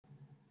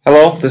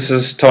this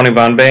is Tony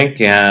Von Bank,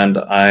 and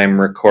I'm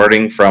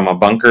recording from a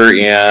bunker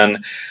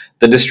in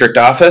the district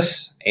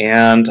office,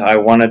 and I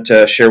wanted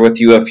to share with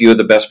you a few of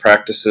the best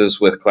practices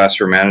with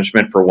classroom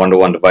management for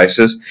one-to-one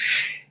devices.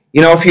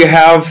 If you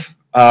have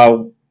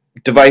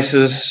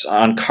devices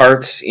on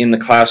carts in the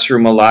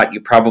classroom a lot, you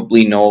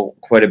probably know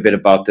quite a bit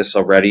about this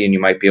already, and you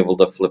might be able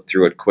to flip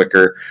through it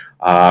quicker.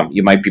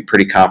 You might be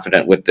pretty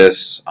confident with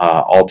this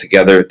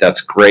altogether.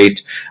 That's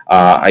great.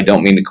 I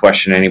don't mean to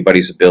question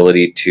anybody's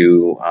ability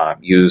to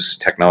use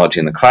technology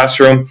in the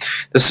classroom.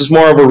 This is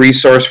more of a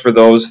resource for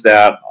those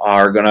that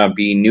are going to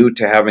be new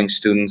to having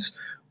students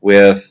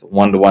with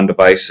one-to-one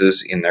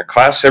devices in their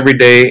class every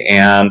day,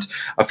 and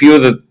a few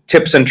of the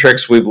tips and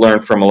tricks we've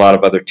learned from a lot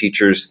of other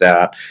teachers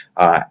that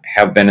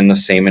have been in the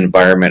same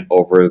environment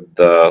over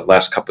the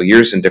last couple of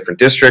years in different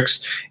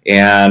districts,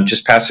 and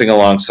just passing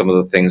along some of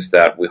the things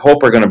that we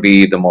hope are going to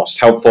be the most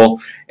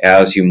helpful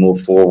as you move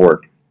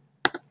forward.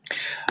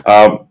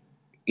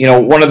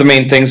 One of the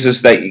main things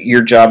is that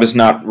your job is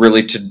not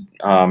really to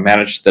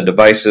manage the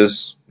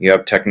devices. You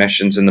have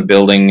technicians in the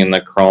building in the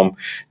Chrome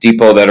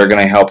Depot that are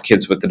going to help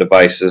kids with the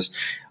devices.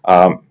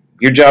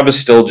 Your job is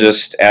still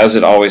just, as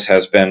it always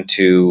has been,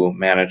 to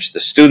manage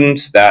the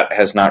students. That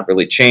has not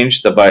really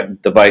changed. The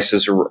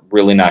devices are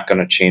really not going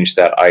to change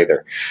that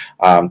either.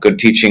 Good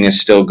teaching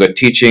is still good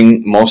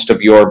teaching. Most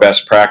of your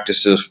best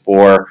practices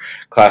for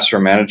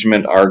classroom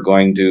management are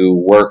going to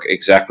work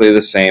exactly the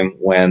same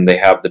when they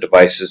have the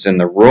devices in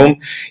the room.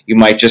 You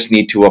might just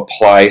need to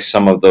apply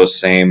some of those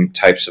same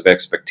types of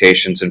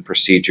expectations and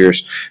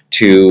procedures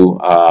to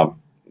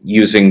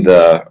using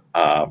the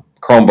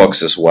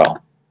Chromebooks as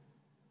well.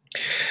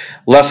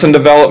 Lesson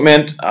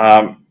development.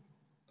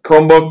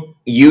 Chromebook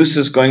use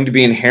is going to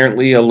be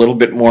inherently a little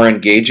bit more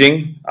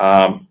engaging,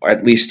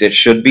 at least it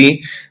should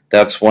be.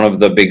 That's one of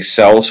the big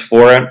sells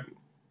for it.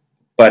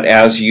 But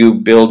as you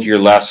build your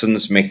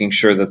lessons, making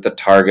sure that the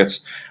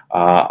targets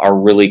are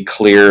really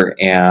clear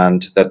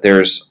and that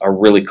there's a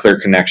really clear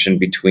connection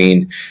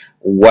between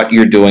what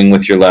you're doing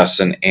with your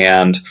lesson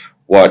and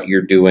what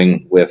you're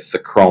doing with the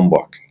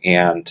Chromebook.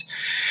 And,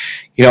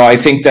 I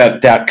think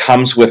that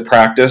comes with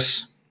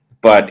practice.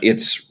 But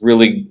it's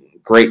really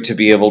great to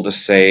be able to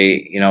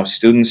say,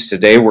 students,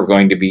 today we're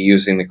going to be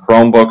using the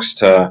Chromebooks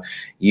to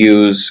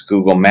use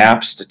Google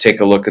Maps to take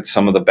a look at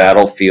some of the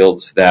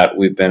battlefields that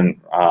we've been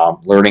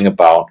learning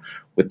about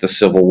with the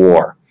Civil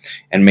War,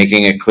 and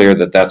making it clear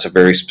that that's a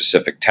very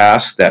specific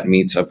task that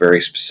meets a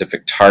very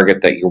specific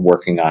target that you're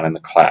working on in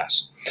the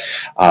class.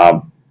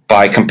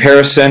 By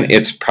comparison,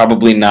 it's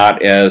probably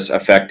not as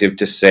effective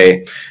to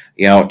say,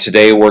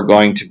 today we're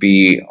going to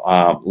be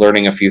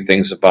learning a few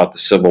things about the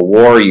Civil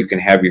War. You can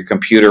have your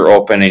computer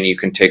open and you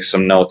can take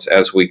some notes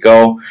as we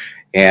go,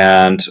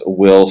 and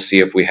we'll see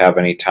if we have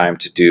any time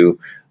to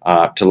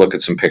look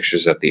at some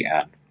pictures at the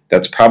end.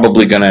 That's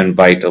probably going to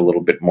invite a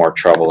little bit more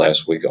trouble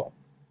as we go.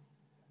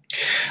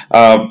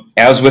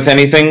 As with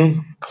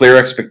anything, clear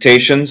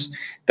expectations.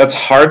 That's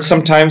hard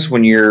sometimes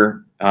when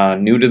you're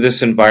new to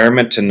this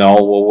environment to know,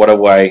 well, what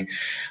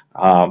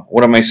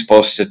am I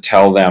supposed to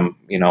tell them?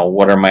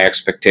 What are my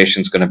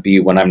expectations going to be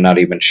when I'm not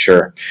even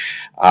sure?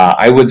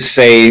 I would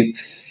say,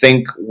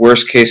 think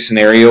worst case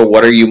scenario.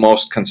 What are you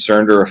most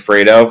concerned or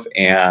afraid of?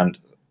 And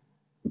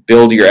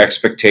build your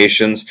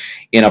expectations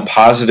in a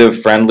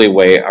positive, friendly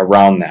way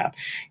around that.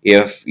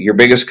 If your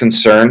biggest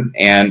concern,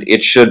 and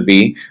it should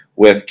be,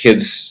 with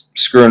kids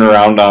screwing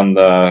around on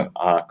the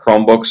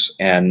Chromebooks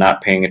and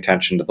not paying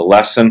attention to the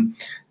lesson,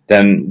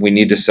 then we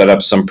need to set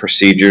up some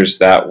procedures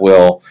that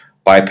will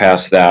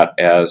bypass that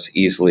as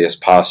easily as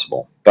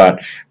possible. But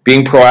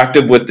being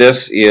proactive with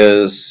this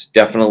is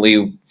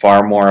definitely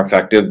far more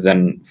effective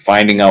than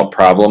finding out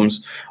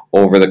problems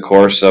over the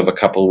course of a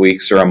couple of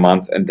weeks or a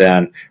month and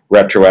then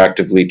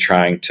retroactively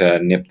trying to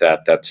nip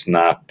that. That's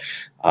not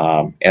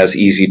as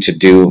easy to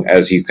do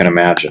as you can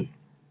imagine.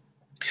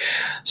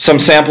 Some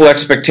sample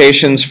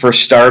expectations for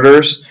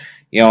starters.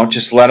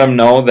 Just let them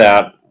know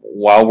that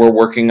while we're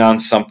working on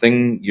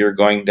something, you're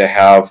going to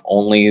have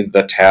only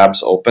the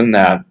tabs open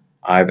that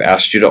I've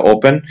asked you to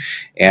open,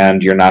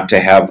 and you're not to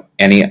have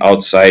any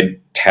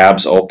outside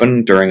tabs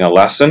open during a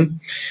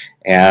lesson.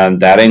 And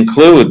that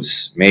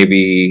includes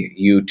maybe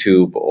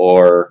YouTube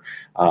or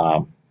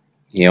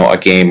a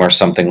game or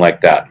something like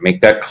that.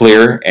 Make that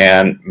clear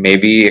and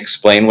maybe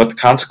explain what the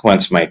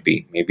consequence might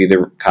be. Maybe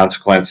the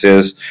consequence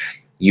is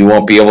you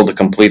won't be able to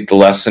complete the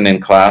lesson in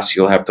class.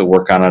 You'll have to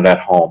work on it at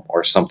home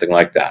or something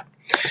like that.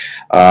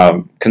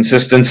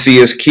 Consistency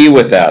is key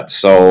with that.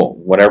 So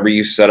whatever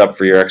you set up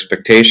for your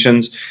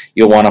expectations,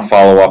 you'll want to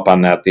follow up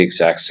on that the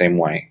exact same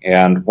way.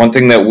 And one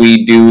thing that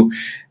we do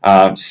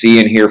see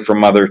and hear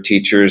from other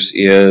teachers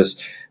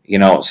is,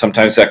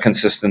 sometimes that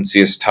consistency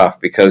is tough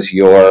because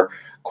your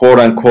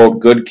quote-unquote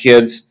good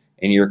kids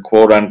and your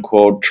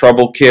quote-unquote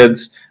trouble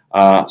kids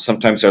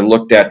sometimes are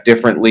looked at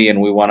differently,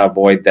 and we want to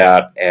avoid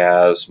that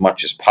as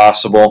much as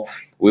possible.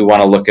 We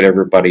want to look at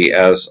everybody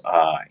as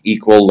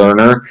equal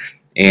learner.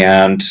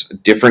 And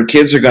different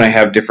kids are going to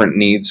have different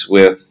needs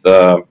with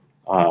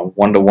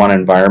one-to-one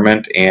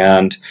environment,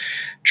 and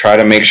Try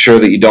to make sure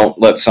that you don't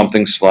let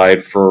something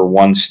slide for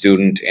one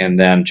student and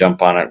then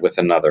jump on it with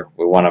another.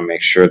 We want to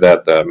make sure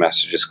that the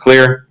message is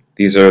clear.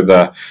 These are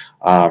the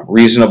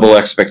reasonable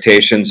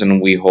expectations,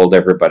 and we hold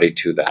everybody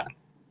to that.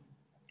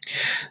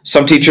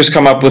 Some teachers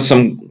come up with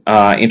some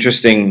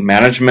interesting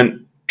management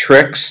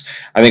tricks.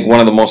 I think one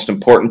of the most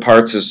important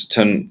parts is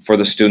for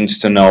the students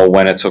to know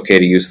when it's okay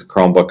to use the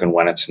Chromebook and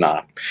when it's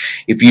not.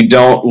 If you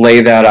don't lay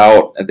that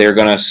out, they're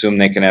going to assume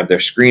they can have their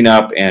screen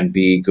up and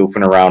be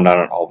goofing around on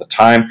it all the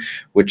time,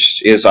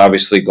 which is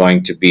obviously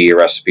going to be a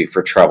recipe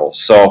for trouble.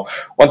 So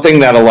one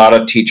thing that a lot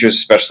of teachers,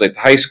 especially at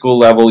the high school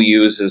level,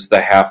 use is the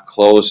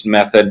half-closed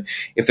method.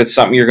 If it's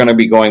something you're going to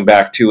be going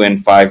back to in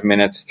 5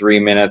 minutes, 3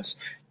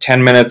 minutes,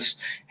 10 minutes,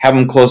 have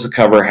them close the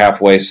cover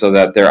halfway so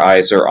that their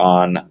eyes are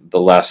on the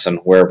lesson,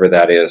 wherever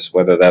that is,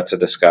 whether that's a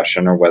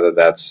discussion or whether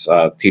that's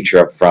a teacher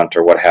up front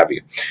or what have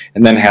you.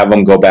 And then have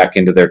them go back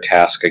into their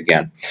task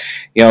again.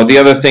 You know, the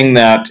other thing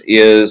that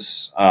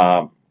is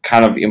kind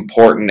of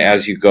important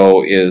as you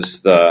go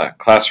is the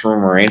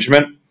classroom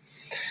arrangement.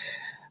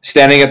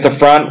 Standing at the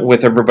front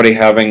with everybody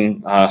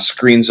having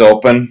screens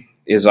open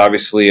is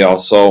obviously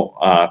also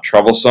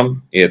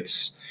troublesome.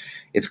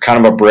 It's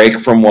kind of a break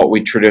from what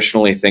we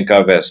traditionally think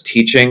of as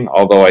teaching,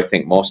 although I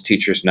think most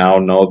teachers now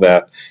know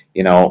that,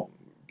 you know,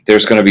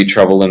 there's going to be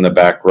trouble in the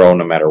back row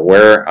no matter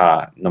where,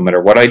 no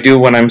matter what I do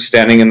when I'm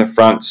standing in the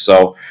front.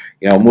 So,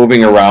 you know,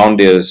 moving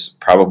around is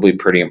probably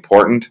pretty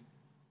important.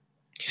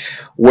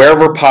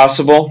 Wherever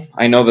possible,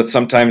 I know that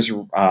sometimes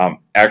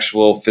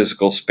actual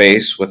physical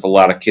space with a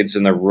lot of kids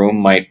in the room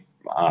might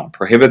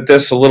prohibit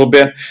this a little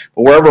bit,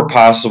 but wherever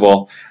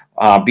possible,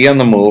 be on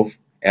the move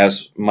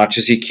as much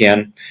as you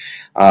can.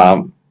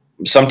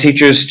 Some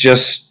teachers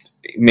just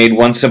made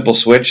one simple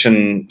switch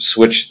and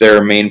switched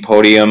their main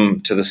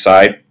podium to the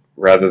side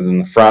rather than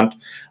the front.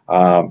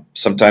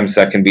 Sometimes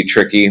that can be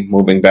tricky,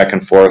 moving back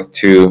and forth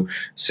to,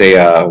 say,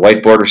 a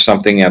whiteboard or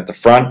something at the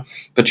front.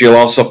 But you'll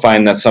also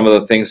find that some of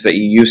the things that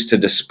you used to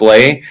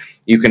display,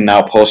 you can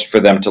now post for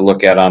them to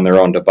look at on their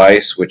own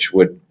device, which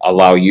would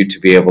allow you to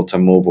be able to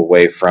move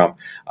away from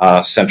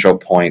a central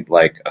point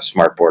like a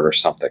smartboard or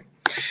something.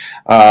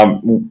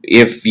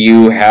 If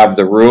you have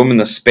the room and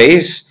the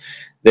space,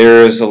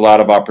 there is a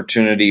lot of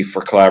opportunity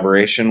for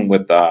collaboration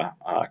with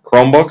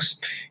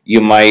Chromebooks. You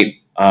might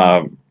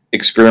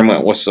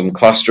experiment with some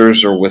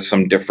clusters or with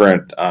some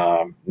different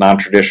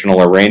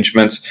non-traditional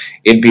arrangements.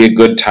 It'd be a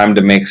good time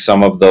to make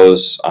some of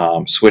those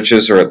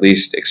switches, or at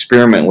least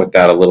experiment with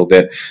that a little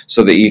bit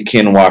so that you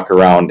can walk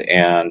around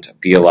and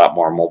be a lot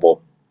more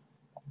mobile.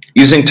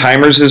 Using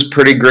timers is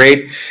pretty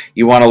great.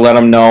 You want to let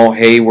them know,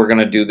 hey, we're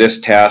going to do this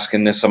task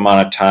in this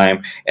amount of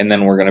time, and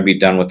then we're going to be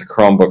done with the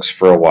Chromebooks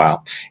for a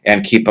while,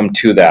 and keep them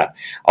to that.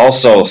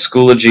 Also,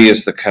 Schoology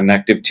is the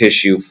connective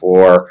tissue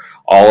for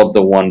all of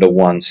the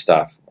one-to-one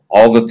stuff.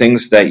 All the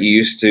things that you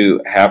used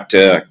to have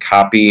to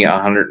copy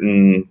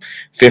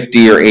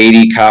 150 or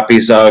 80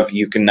 copies of,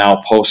 you can now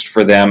post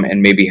for them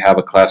and maybe have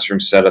a classroom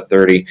set of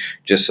 30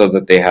 just so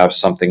that they have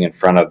something in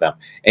front of them.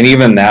 And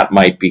even that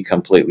might be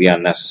completely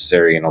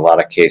unnecessary in a lot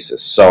of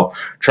cases. So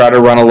try to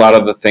run a lot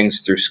of the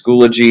things through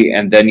Schoology,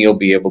 and then you'll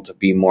be able to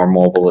be more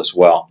mobile as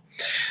well.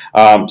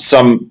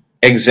 Some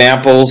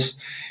examples,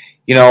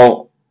 you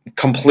know,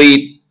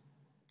 complete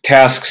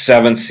Task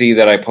 7C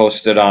that I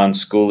posted on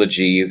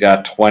Schoology. You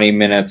got 20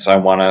 minutes. I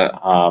want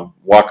to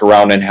walk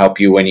around and help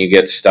you when you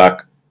get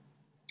stuck.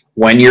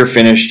 When you're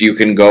finished, you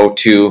can go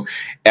to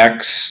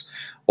X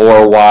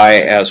or Y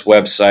as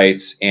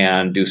websites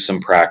and do some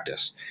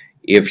practice.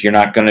 If you're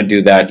not going to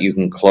do that, you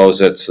can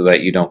close it so that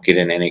you don't get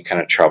in any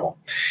kind of trouble.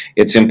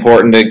 It's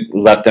important to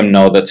let them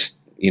know that,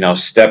 you know,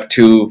 step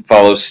 2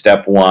 follows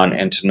step 1,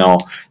 and to know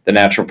the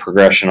natural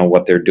progression of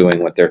what they're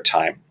doing with their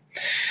time.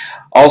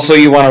 Also,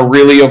 you want to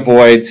really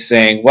avoid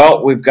saying,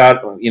 well, we've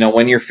got, you know,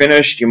 when you're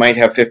finished, you might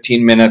have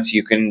 15 minutes.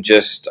 You can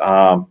just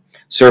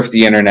surf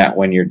the internet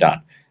when you're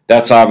done.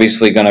 That's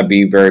obviously going to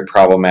be very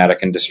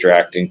problematic and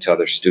distracting to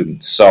other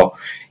students. So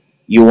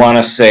you want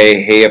to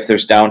say, hey, if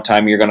there's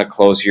downtime, you're going to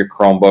close your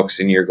Chromebooks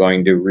and you're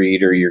going to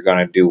read, or you're going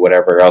to do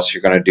whatever else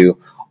you're going to do.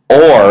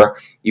 Or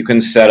you can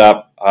set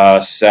up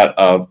a set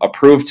of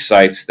approved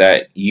sites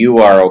that you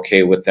are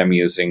okay with them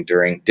using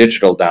during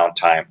digital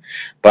downtime,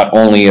 but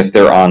only if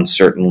they're on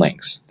certain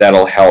links.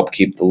 That'll help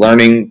keep the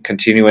learning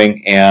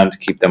continuing and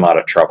keep them out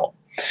of trouble.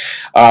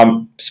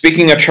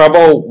 Speaking of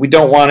trouble, we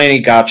don't want any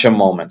gotcha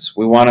moments.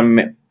 We want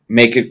to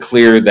make it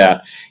clear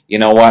that, you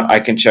know what, I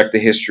can check the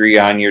history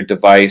on your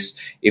device.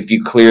 If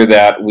you clear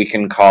that, we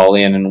can call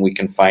in and we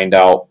can find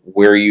out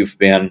where you've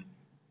been.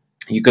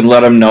 You can let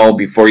them know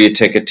before you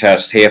take a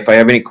test, hey, if I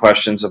have any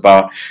questions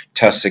about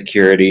test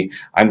security,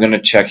 I'm going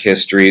to check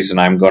histories and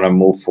I'm going to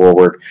move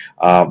forward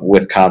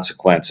with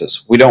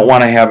consequences. We don't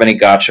want to have any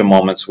gotcha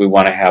moments. We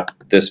want to have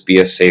this be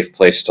a safe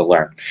place to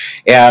learn.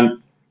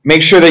 And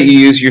make sure that you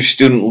use your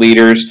student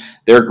leaders.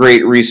 They're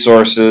great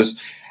resources.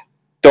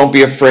 Don't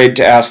be afraid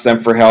to ask them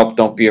for help.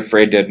 Don't be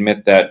afraid to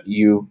admit that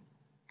you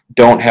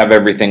don't have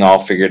everything all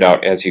figured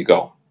out as you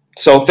go.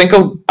 So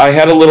I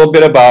had a little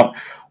bit about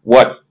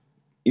what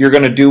you're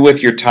going to do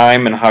with your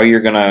time and how you're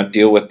going to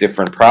deal with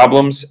different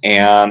problems,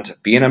 and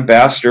be an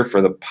ambassador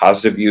for the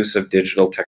positive use of digital technology.